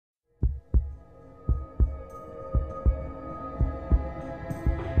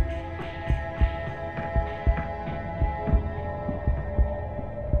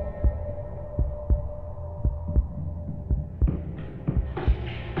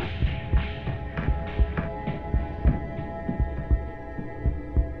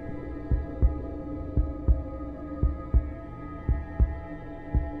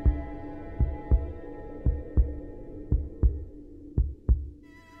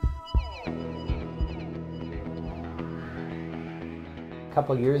A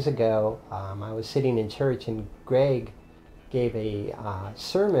couple years ago, I was sitting in church and Greg gave a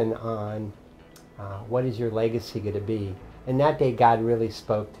sermon on what is your legacy going to be. And that day God really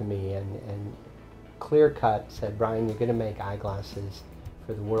spoke to me and clear cut said, Brian, you're going to make eyeglasses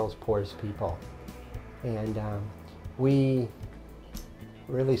for the world's poorest people. And we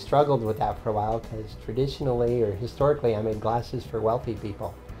really struggled with that for a while because traditionally or historically I made glasses for wealthy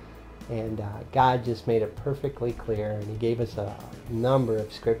people. And God just made it perfectly clear, and he gave us a number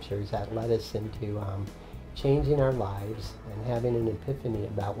of scriptures that led us into changing our lives and having an epiphany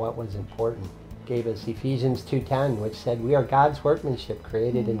about what was important. Gave us Ephesians 2:10, which said, we are God's workmanship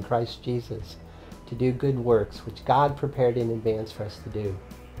created in Christ Jesus to do good works, which God prepared in advance for us to do.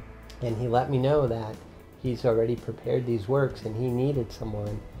 And he let me know that he's already prepared these works, and he needed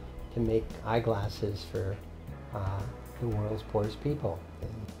someone to make eyeglasses for the world's poorest people.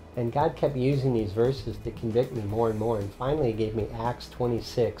 And God kept using these verses to convict me more and more. And finally he gave me Acts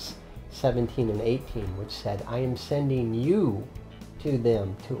 26:17 and 18, which said, I am sending you to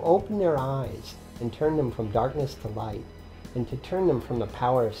them to open their eyes and turn them from darkness to light, and to turn them from the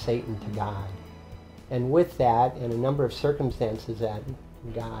power of Satan to God. And with that, and a number of circumstances that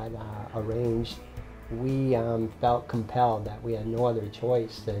God arranged, we felt compelled that we had no other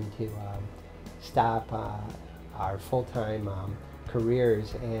choice than to stop our full-time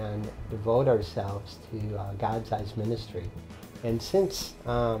careers and devote ourselves to God's Eyes Ministry. And since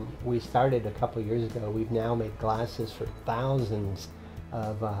we started a couple years ago, we've now made glasses for thousands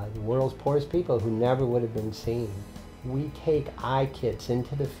of the world's poorest people who never would have been seen. We take eye kits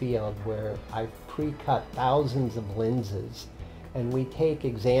into the field where I've pre-cut thousands of lenses, and we take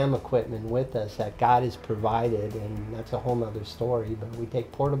exam equipment with us that God has provided, and that's a whole nother story, but we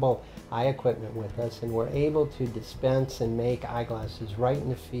take portable eye equipment with us, and we're able to dispense and make eyeglasses right in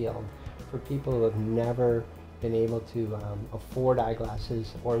the field for people who have never been able to afford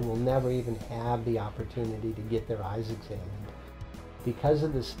eyeglasses or will never even have the opportunity to get their eyes examined. Because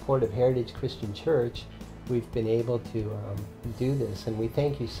of the support of Heritage Christian Church, we've been able to do this, and we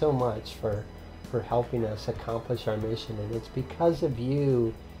thank you so much for helping us accomplish our mission. And it's because of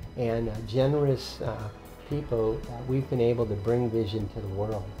you and generous people that we've been able to bring vision to the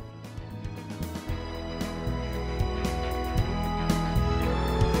world.